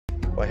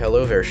Why,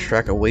 hello there,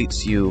 Shrek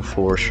awaits you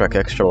for Shrek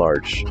Extra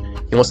Large.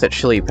 He wants that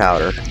chili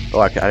powder. Oh,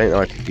 I didn't know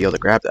I could be able to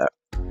grab that.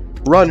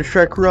 Run,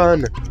 Shrek,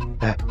 run!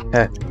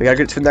 We gotta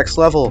get to the next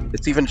level.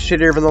 It's even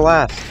shittier than the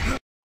last.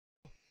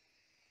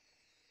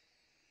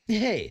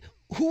 Hey,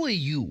 who are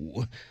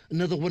you?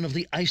 Another one of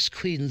the Ice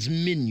Queen's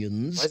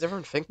minions? Why does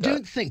everyone think that?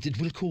 Don't think that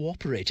we'll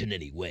cooperate in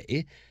any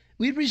way.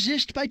 We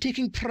resist by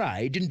taking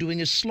pride in doing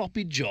a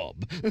sloppy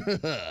job.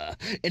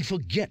 And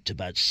forget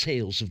about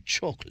sales of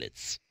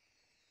chocolates.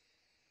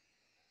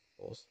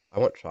 I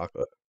want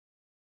chocolate.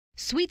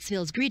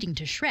 Sweetsville's greeting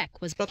to Shrek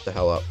was— Shut the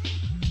hell up.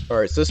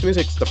 Alright, so this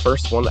music's the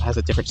first one that has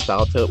a different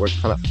style to it, where it's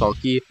kind of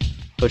funky.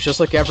 But it's just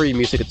like every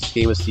music in this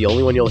game, it's the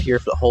only one you'll hear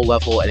for the whole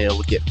level, and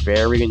it'll get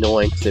very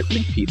annoying because it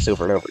repeats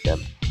over and over again.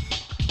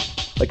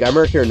 Like, I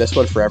remember hearing this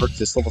one forever because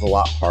this level's a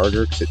lot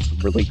harder because it's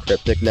really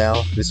cryptic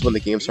now. This is when the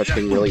game starts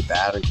getting really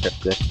bad and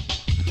cryptic.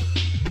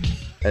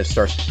 And it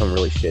starts to become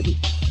really shitty.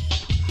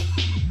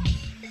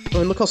 I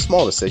mean, look how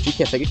small this is. You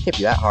can't think it can't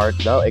be that hard.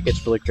 No, it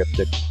gets really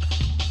cryptic.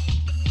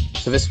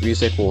 So this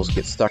music will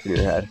get stuck in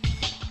your head.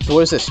 So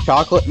what is this?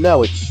 Chocolate?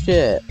 No, it's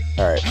shit.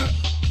 Alright.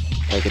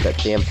 Gotta get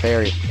that damn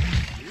fairy.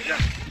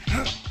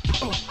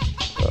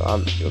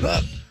 I'm gonna do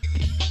that.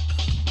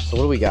 So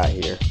what do we got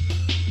here?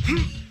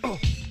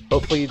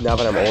 Hopefully, now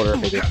that I'm older,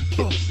 maybe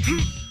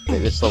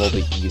this level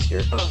will be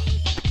easier.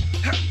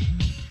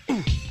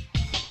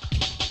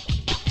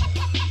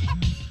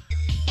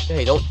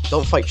 Hey,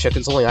 don't fight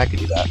chickens. Only I could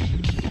do that,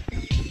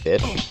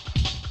 bitch.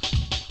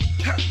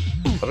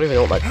 I don't even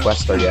know what my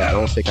quests are yet. I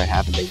don't think I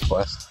have a main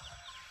quest.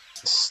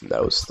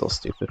 Snow's still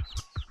stupid.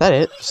 Is that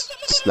it? Just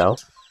snow.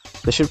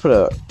 They should put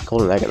a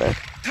golden egg in there.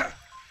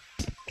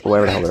 Or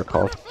whatever the hell they're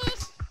called.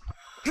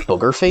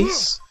 Booger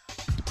face?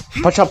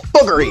 Bunch of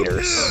booger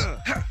eaters!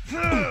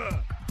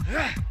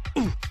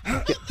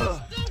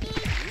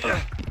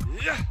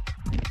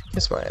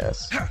 Kiss my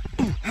ass.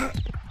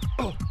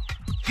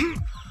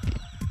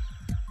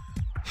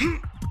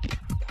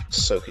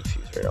 So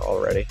confused right now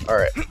already.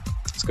 Alright,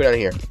 let's go down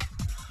here.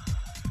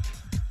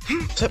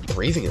 What's that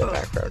breathing in the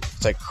background?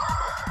 It's like...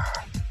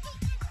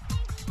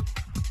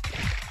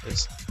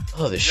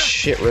 Oh, this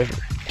shit river.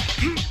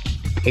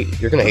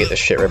 You're gonna hate this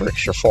shit river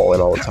because you're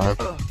falling all the time.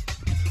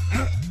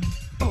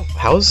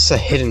 How is this a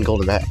hidden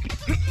golden egg?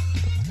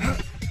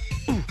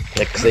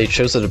 Like, because they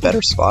chose it a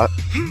better spot?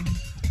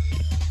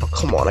 Oh,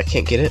 come on, I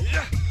can't get it.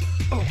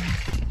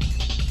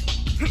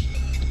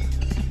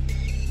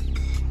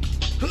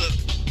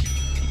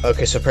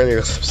 Okay, so apparently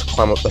you're supposed to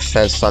climb up the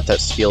fence, not that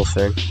steel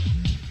thing.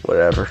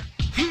 Whatever.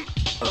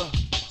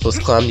 So let's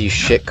climb these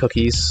shit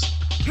cookies.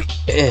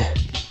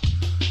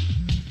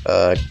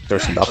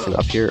 There's nothing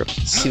up here.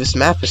 See, this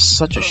map is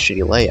such a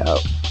shitty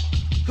layout.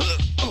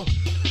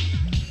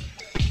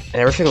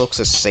 And everything looks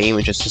the same,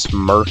 it's just this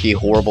murky,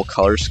 horrible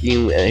color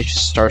scheme, and it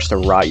just starts to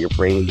rot your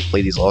brain when you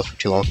play these levels for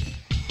too long.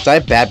 Because I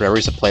have bad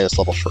memories of playing this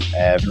level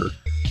forever.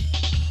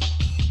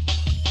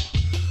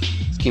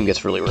 This game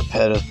gets really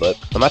repetitive, but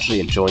I'm actually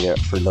enjoying it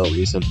for no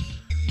reason.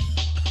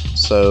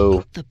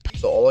 So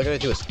all I gotta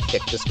do is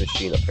kick this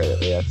machine,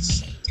 apparently.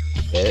 That's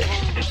it.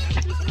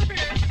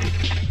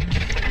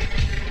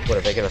 What,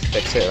 are they gonna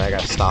fix it and I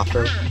gotta stop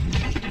her?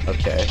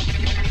 Okay.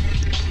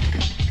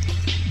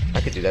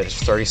 I could do that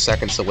just 30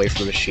 seconds away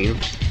from the machine.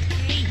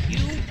 Hey, you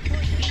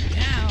put me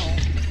down.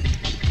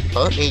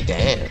 Put me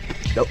down.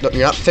 Nope, nope,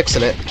 you're not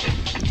fixing it.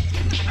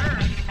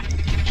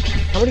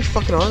 How many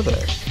fucking are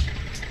there?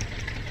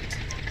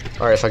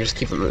 Alright, if I can just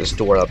keep them at this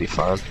door, that'll be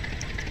fine.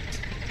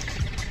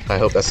 I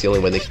hope that's the only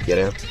way they can get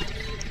in.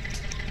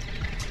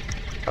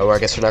 Oh, I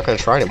guess they're not gonna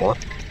try anymore.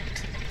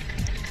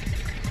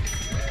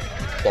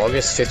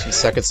 Longest 15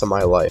 seconds of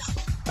my life.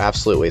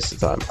 Absolute waste of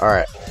time.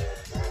 Alright.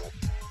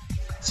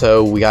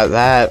 So we got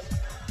that.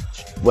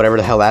 Whatever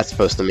the hell that's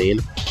supposed to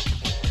mean.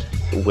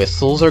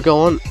 Whistles are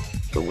going.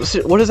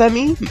 What does that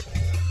mean?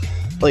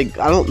 Like,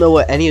 I don't know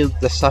what any of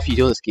the stuff you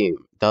do in this game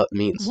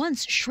means.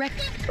 Once Shrek—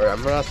 Alright,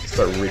 I'm gonna have to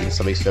start reading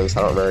some of these things.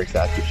 I don't remember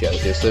exactly what you have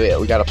to do. So yeah,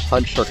 we gotta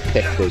punch or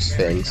kick those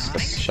things.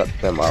 Let's shut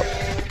them up.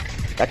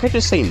 That could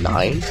just say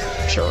 9?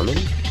 German?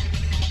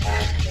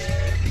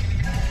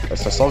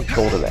 So I saw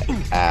golden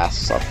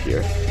ass up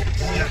here.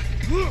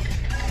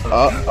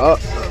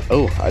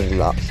 Oh, I did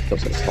not feel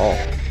so small.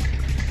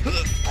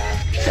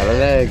 Got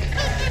an egg.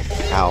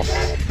 Ow.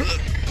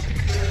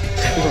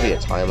 This will be a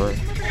timer.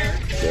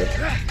 Good.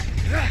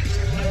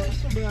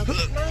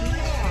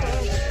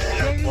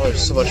 Oh,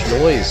 there's so much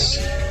noise.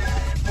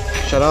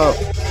 Shut up.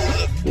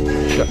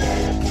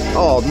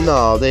 Oh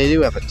no, they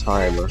do have a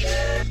timer.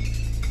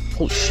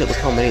 Holy shit, look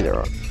how many there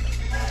are.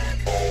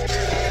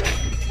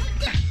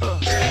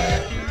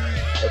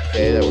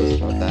 Okay, that was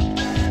not that.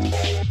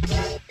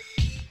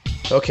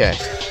 Okay,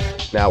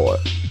 now what?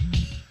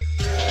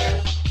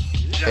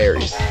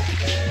 Fairies.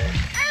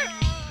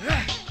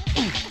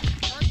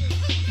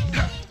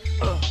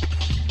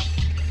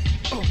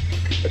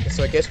 Okay,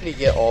 so I guess when you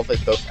get all the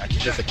both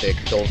extras, like the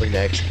golden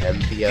eggs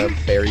and the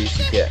fairies,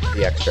 you get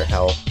the extra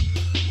health.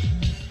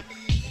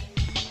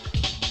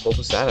 What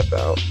was that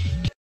about?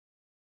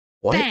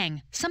 What?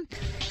 Bang!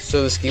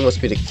 So this game wants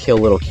me to kill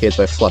little kids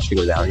by flushing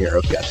them down here.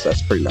 Okay, so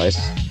that's pretty nice.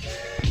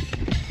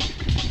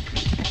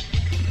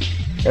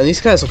 And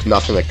these guys look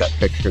nothing like that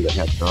picture they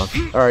had drawn.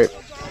 Alright.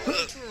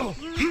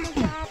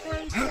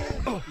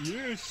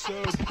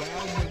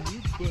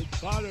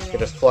 I'm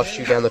gonna flush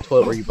you down the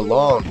toilet where you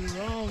belong.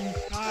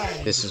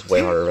 This is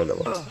way harder than it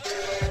looks.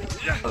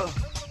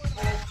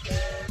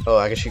 Oh,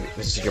 I guess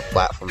this is your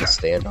platform to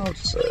stand on.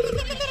 So,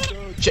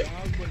 shit.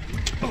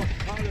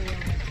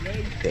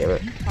 Damn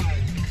it.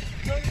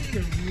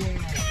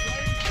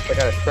 I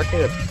got Shrek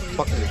to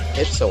fucking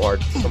hit so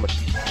hard. So much.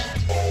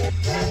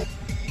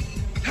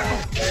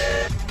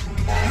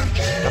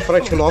 I thought I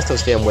turned off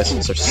those damn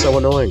whistles. They're so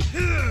annoying.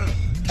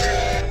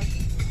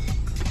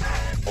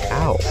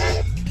 Ow.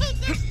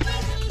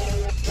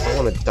 I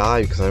don't want to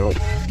die because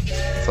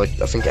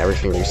I think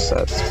everything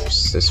resets.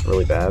 It's just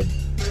really bad.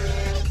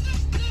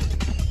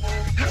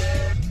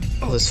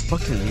 Oh, this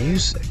fucking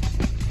music.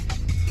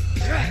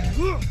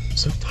 I'm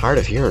so tired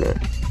of hearing it.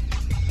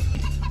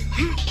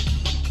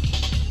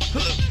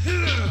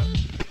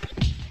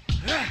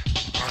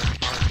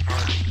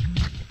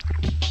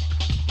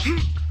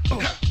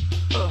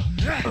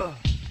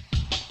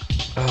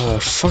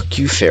 Fuck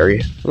you,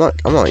 fairy.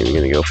 I'm not even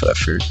gonna go for that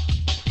fairy.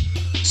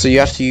 So you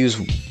have to use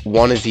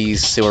one of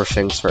these sewer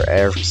things for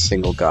every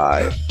single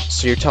guy.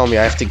 So you're telling me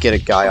I have to get a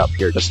guy up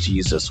here just to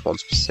use this one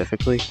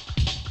specifically?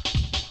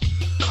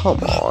 Come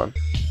on.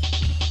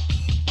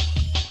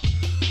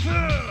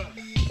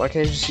 Why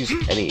can't I just use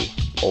any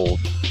old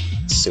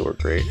sewer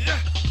grate?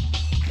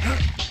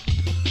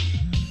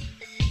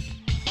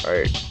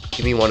 Alright,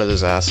 give me one of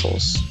those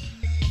assholes.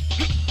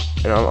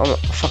 And I'm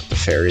fuck the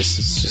fairies,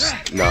 it's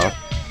just, no.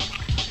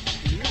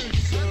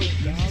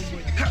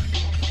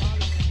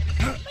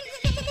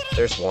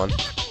 There's one.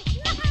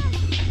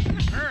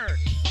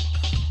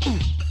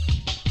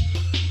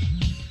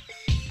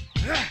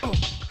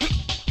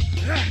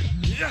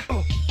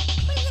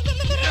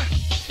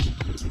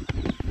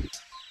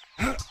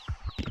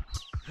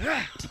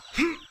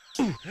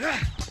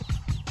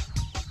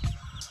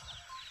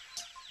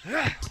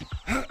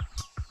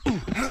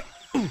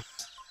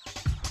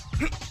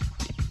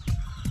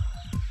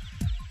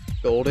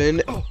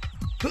 Golden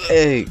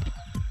egg.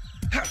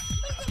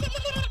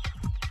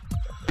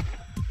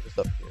 What's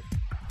up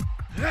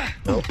here?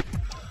 Nope.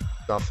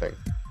 Nothing.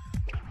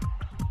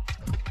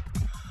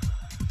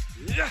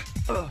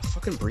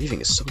 Fucking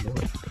breathing is so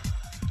annoying.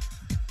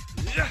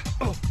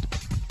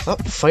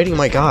 Stop fighting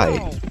my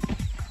guy.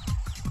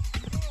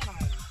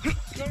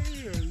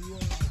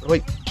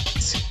 Wait.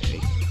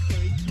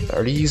 I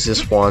already used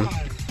this one.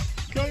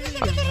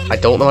 I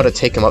don't know how to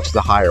take him up to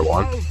the higher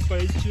one.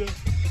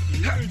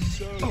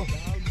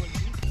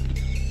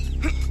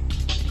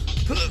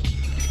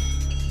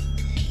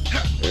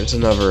 There's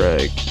another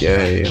egg.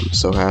 Yay, I'm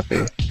so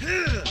happy.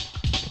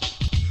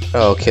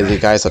 Oh, okay, the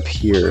guy's up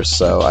here,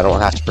 so I don't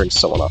have to bring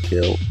someone up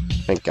here.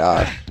 Thank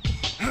God.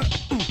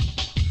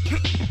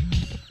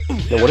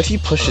 Now, what if you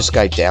push this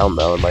guy down,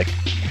 though, and, like,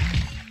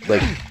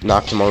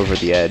 knocked him over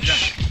the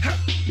edge?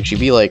 Would you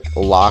be, like,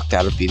 locked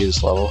out of beating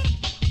this level?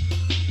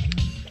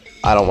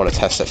 I don't want to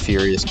test that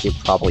theory. This game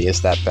probably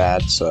is that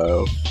bad,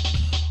 so...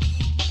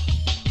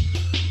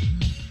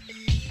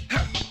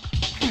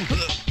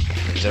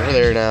 He's over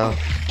there now.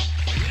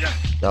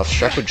 Now, if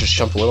Shrek would just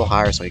jump a little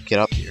higher so I could get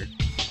up here.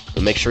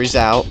 But make sure he's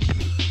out.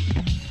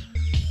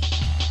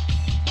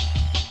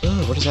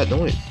 Oh, what is that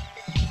noise?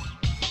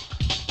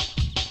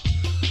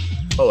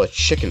 Oh, a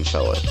chicken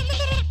fella.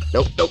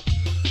 Nope, nope.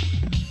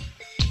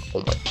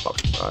 Oh my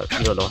fucking God.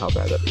 You don't know how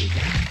bad that means.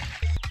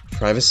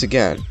 Try this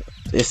again.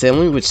 If they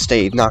only would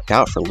stay knocked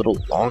out for a little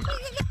longer.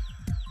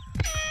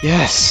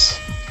 Yes!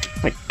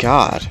 My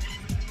God.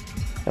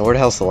 Now, where the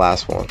hell's the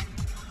last one?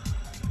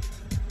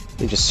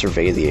 Let me just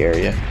survey the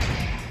area.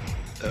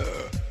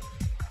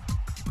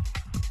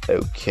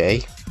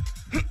 Okay.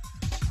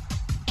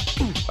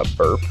 A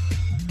burp.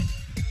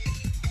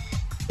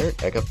 Is there an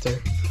egg up there?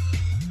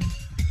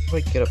 How do I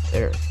get up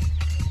there?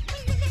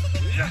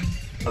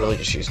 I really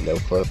just use no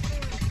clip.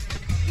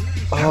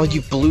 Oh,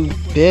 you blue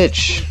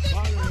bitch!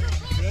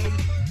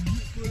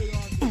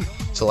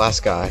 It's the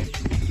last guy.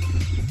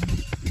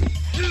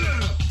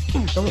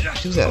 Don't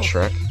do that,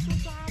 Shrek.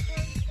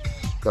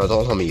 No,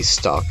 don't tell me he's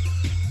stuck.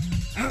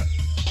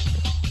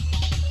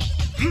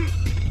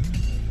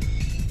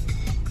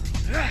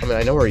 I mean,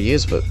 I know where he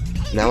is, but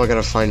now I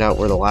gotta find out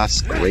where the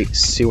last great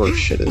sewer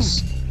shit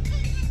is.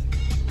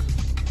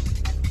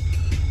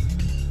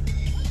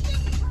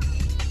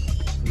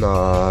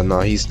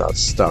 Nah, he's not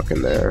stuck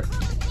in there.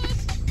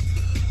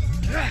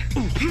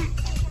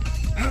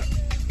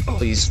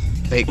 Please,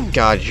 thank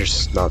God you're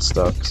not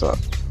stuck, because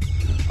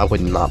I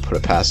would not put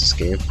it past this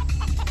game.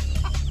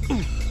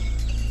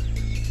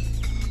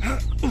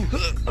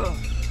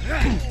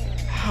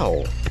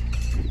 How?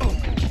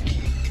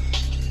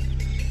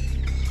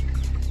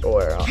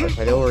 If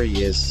I know where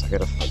he is, I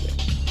gotta find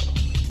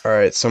it.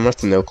 Alright, so I'm gonna have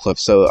to no clip.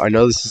 So I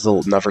know this is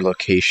another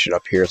location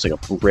up here. It's like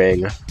a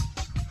ring.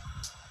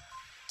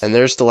 And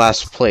there's the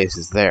last place,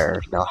 is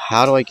there. Now,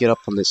 how do I get up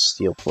on this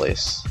steel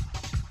place?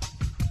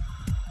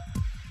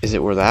 Is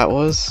it where that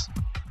was?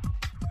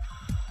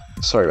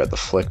 Sorry about the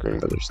flickering,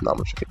 but there's not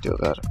much I could do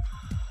about it.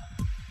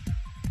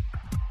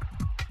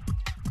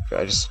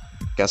 I just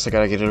guess I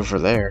gotta get it over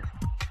there.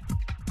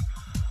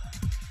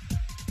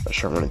 Not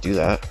sure I'm gonna do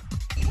that.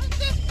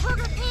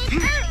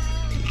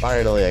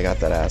 Finally, I got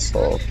that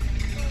asshole.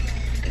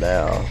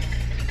 Now,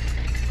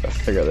 gotta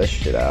figure this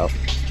shit out.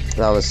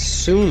 Now, I'm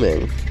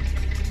assuming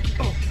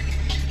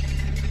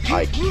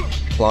I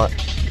climb.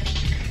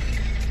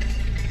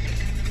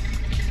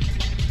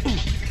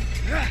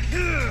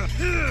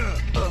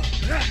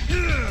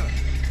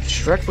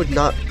 Shrek would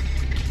not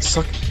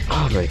suck.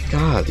 Oh my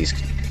god, these.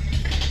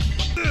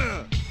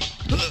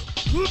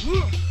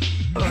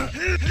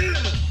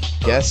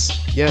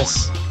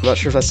 Yes. I'm not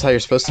sure if that's how you're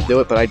supposed to do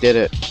it, but I did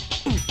it.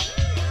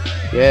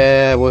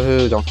 Yeah,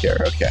 woohoo, don't care,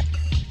 okay.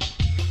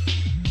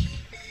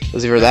 It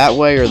was either that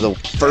way or the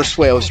first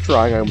way I was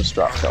trying, I almost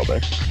dropped fell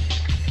there.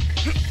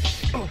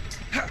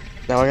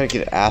 Now I gotta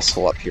get an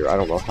asshole up here, I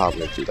don't know how I'm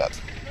gonna do that.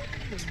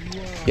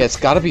 Yeah, it's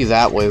gotta be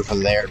that way over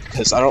there,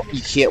 because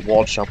you can't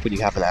wall jump when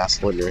you have an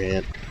asshole in your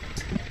hand.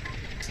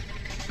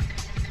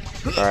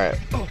 Alright.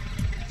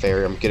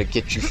 Fairy, I'm gonna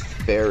get you,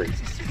 Fairy.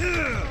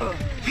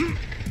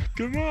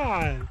 Come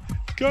on,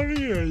 come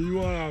here, you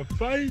wanna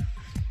fight?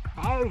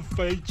 I'll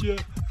fight you.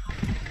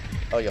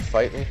 Oh, you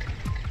fight me?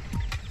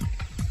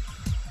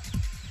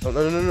 Oh,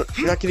 no,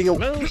 you're not getting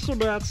away. I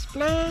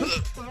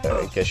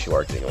guess you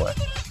are getting away.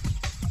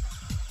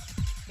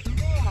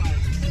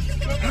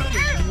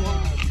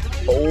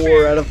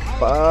 4 out of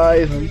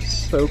 5, I'm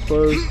so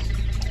close.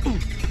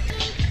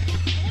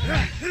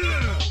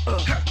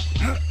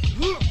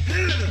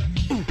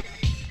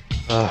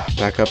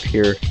 Back up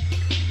here.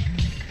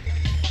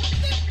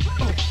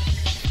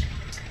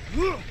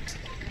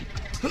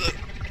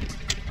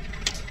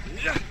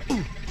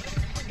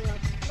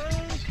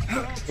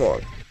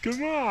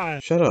 Come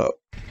on. Shut up.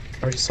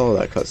 I already saw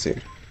that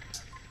cutscene.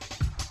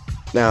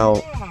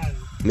 Now,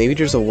 maybe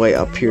there's a way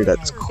up here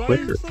that's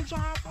quicker.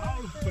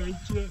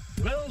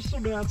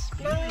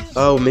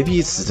 Oh, maybe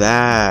it's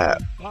that.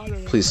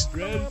 Please.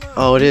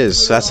 Oh, it is.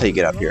 So that's how you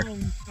get up here.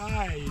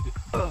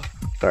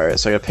 Alright,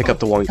 so I gotta pick up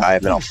the one guy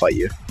and then I'll fight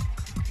you.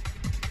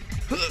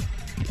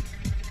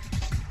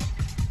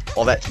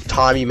 All that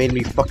time you made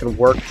me fucking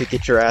work to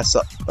get your ass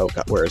up. Oh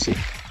god, where is he?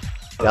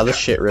 Down the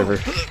shit river.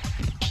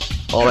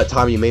 All that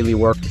time you made me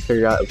work to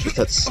figure out it was just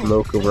that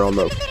smoke over on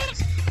the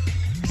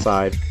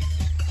side.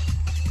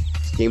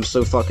 This game's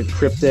so fucking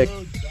cryptic.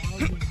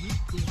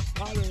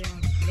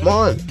 Come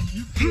on!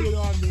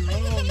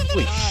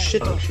 Holy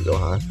shit, don't you go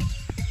high.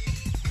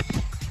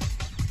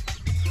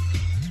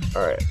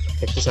 Alright,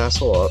 pick this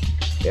asshole up.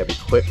 Yeah, be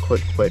quick,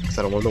 because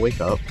I don't want him to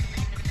wake up.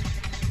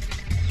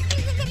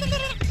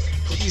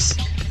 Please!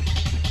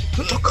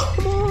 Oh,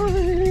 come on!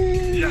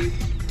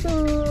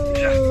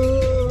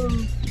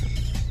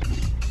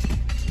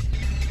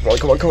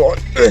 Come on.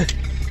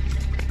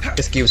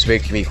 This game's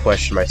making me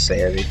question my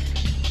sanity.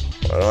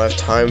 I don't have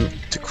time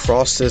to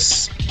cross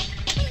this.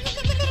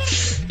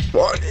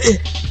 Come on.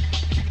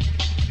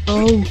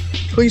 Oh,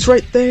 he's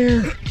right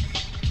there.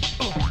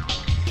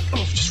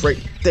 Just right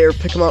there.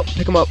 Pick him up.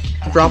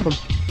 Drop him.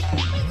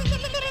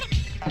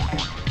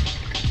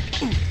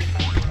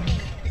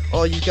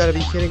 Oh, you gotta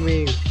be kidding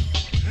me.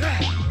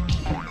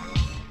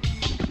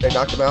 I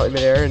knocked him out in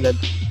midair and then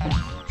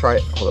try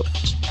it. Hold up.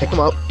 Just pick him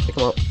up.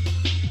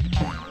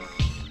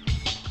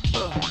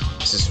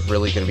 This is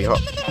really gonna be hard.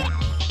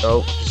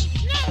 Oh, just...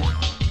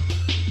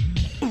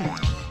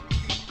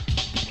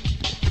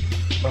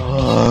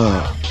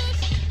 Oh.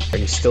 Are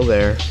you still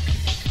there?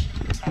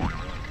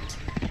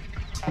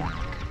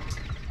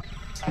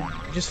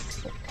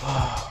 Just...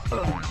 Oh.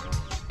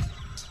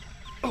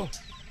 Come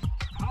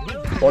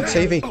on,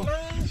 save me!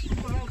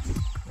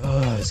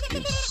 Oh, this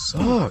game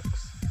sucks.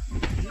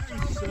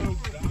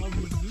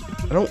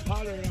 I don't...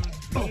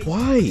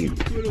 Why?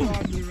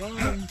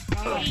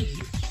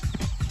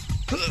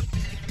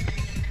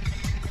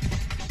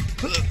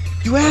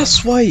 You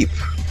asswipe!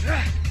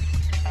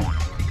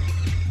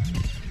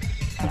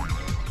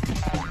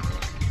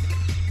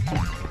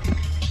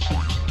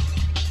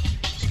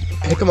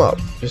 Pick him up.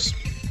 Just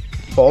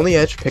fall on the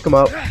edge, pick him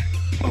up,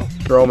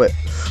 throw him it.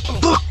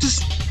 Fuck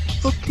this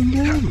fucking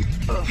game!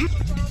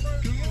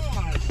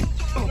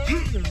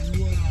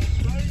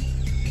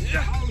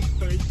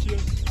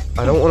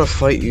 I don't want to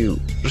fight you.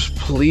 Just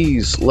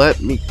please let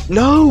me.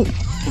 No!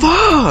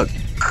 Fuck!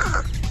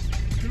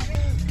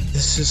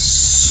 This is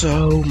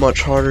so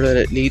much harder than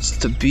it needs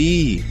to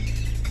be.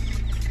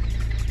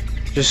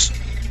 Just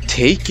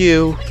take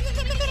you,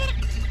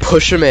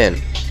 push him in.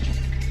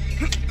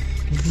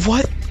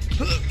 What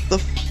the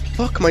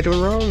fuck am I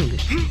doing wrong?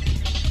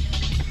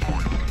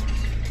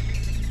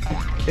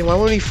 Hey, why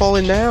won't he fall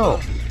in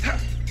now?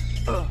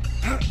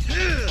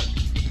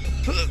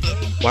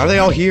 Why are they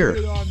all here?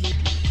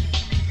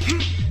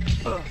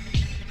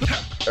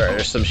 Alright,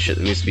 there's some shit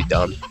that needs to be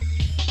done.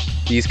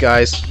 These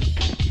guys,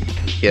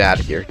 get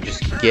out of here.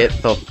 Just get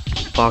the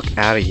fuck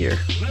out of here.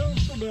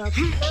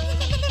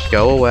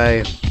 Go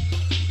away.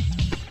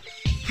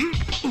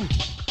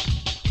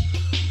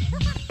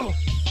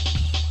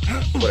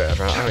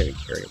 Whatever, I don't even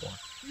care anymore.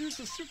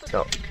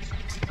 No.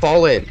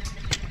 Fall in!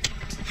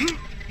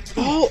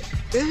 Fall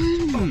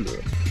in!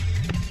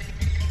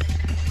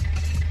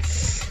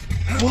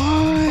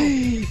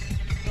 Why?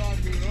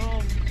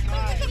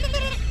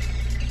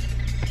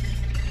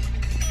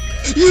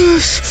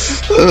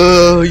 Yes!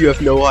 Oh, you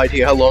have no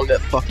idea how long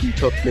that fucking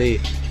took me.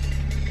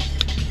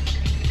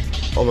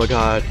 Oh my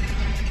god.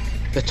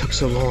 That took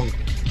so long.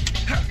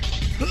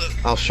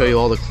 I'll show you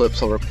all the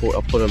clips, I'll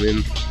put them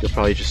in. You'll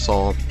probably just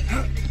saw them.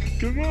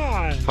 Come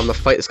on! I'm gonna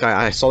fight this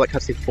guy. I saw that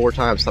cutscene 4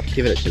 times. Stop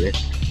giving it to me.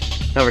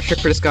 Now, the trick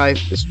for this guy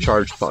is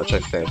charge punch, I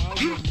think.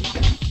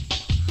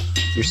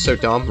 You're so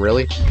dumb,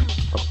 really?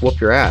 I'll whoop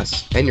your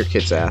ass. And your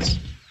kid's ass.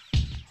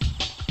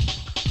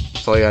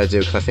 That's all you gotta do,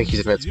 because I think he's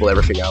invincible to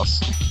everything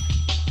else.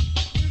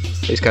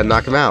 You just gotta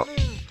knock him out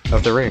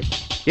of the ring.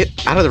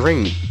 Get out of the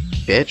ring,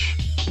 bitch.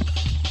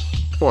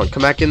 Come on,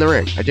 come back in the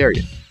ring. I dare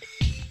you.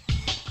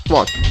 Come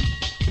on.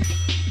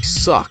 You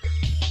suck.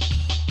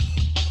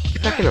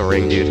 Get back in the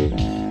ring, dude.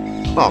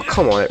 Oh,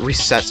 come on, it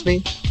resets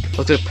me? I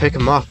was gonna pick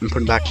him up and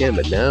put him back in,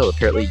 but no,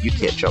 apparently you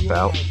can't jump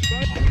out.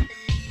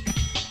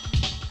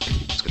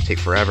 It's gonna take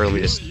forever, let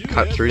me just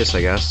cut through this,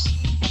 I guess.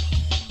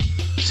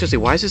 Seriously,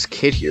 why is this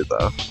kid here,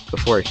 though?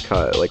 Before I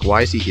cut, like,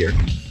 why is he here?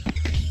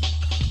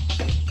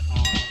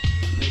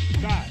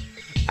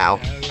 Ow,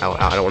 ow, ow,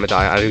 I don't want to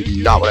die, I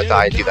do not want to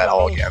die and do that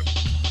all again.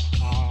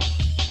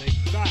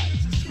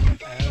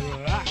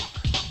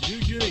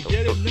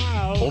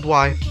 Hold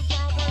Y.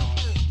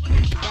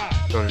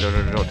 No, I'm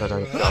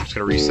just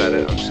gonna reset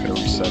it.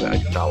 I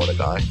do not want to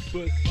die.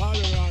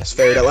 Last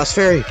fairy, that last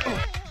fairy!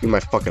 Give me my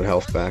fucking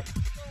health back.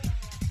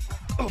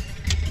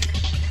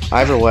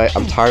 Either way,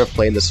 I'm tired of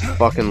playing this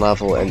fucking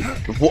level and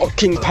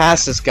walking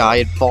past this guy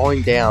and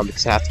falling down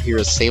because I have to hear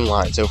the same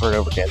lines over and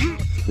over again.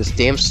 This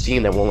damn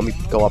Steam that won't let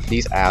me go up,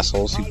 these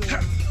assholes who...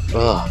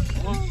 Ugh.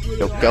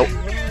 Go.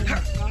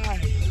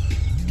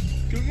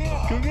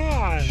 Come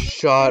on!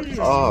 Shut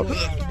up.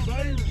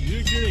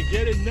 You're gonna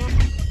get enough.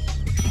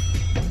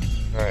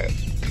 Alright.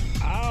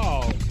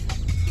 Ow!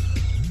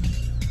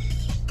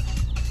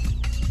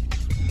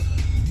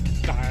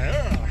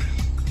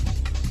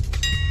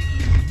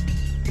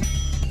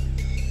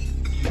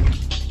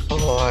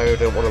 Oh, I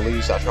didn't want to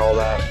lose after all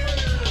that.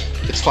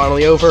 It's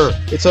finally over!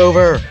 It's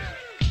over!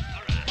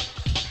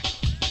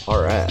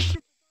 Alright.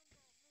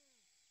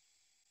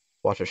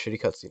 Watch a shitty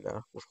cutscene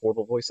now, with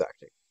horrible voice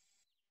acting.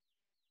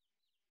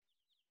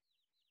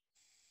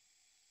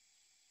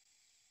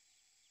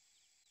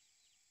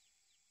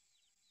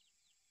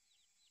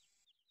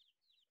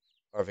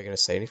 Are they gonna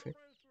say anything?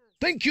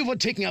 Thank you for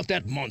taking out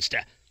that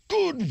monster.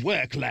 Good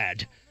work,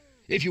 lad.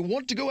 If you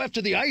want to go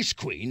after the Ice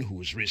Queen,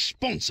 who's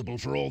responsible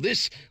for all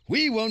this,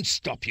 we won't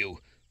stop you.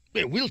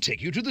 We'll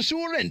take you to the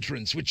sewer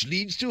entrance, which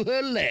leads to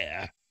her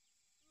lair.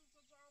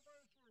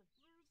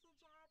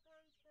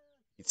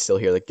 You can still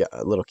hear the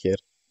little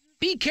kid.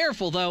 Be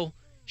careful, though.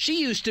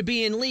 She used to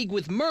be in league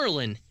with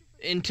Merlin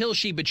until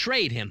she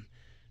betrayed him.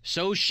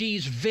 So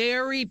she's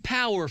very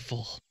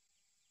powerful.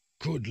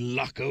 Good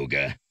luck,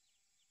 ogre.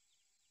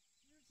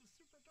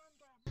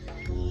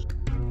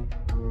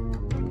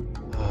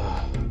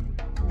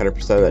 100%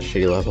 of that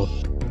shitty level.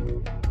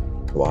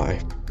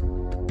 Why?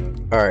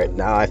 Alright,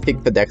 now I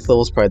think the next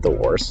level is probably the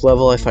worst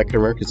level, if I can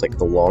remember, it's like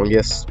the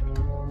longest.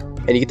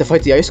 And you get to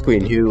fight the Ice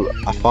Queen, who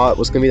I thought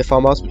was going to be the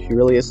final boss, but she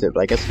really isn't.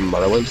 But I guess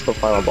Merlin's the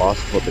final boss,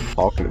 is what they're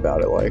talking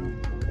about it like.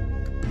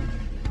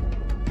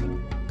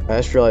 I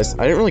just realized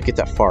I didn't really get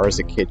that far as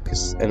a kid,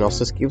 and also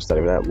this game's not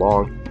even that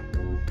long.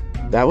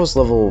 That was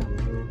level...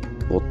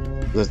 Well,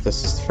 this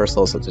is the first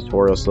level of the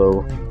tutorial,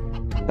 so...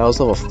 That was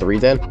level 3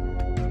 then?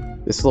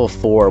 This is level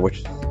 4,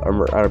 which...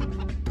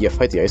 yeah,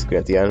 fight the Ice Queen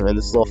at the end, and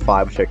this is level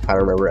 5, which I kind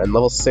of remember, and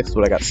level 6 is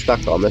what I got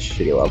stuck on, this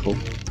shitty level.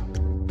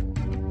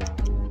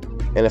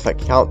 And if I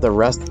count the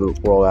rest of the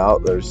world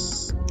out,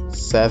 there's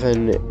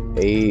 7,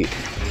 8,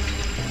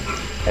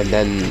 and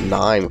then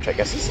 9, which I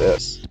guess is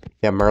this.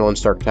 Yeah,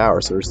 Merlin's Dark Tower,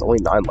 so there's only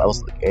 9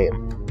 levels of the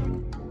game.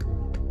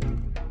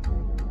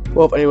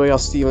 Well, anyway, I'll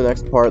see you in the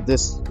next part.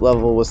 This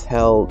level was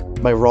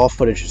held... My raw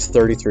footage is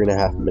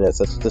 33.5 minutes.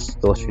 That's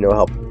just to let you know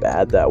how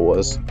bad that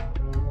was.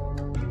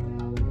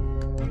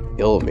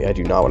 Killed me. I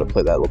do not want to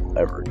play that level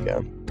ever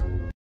again.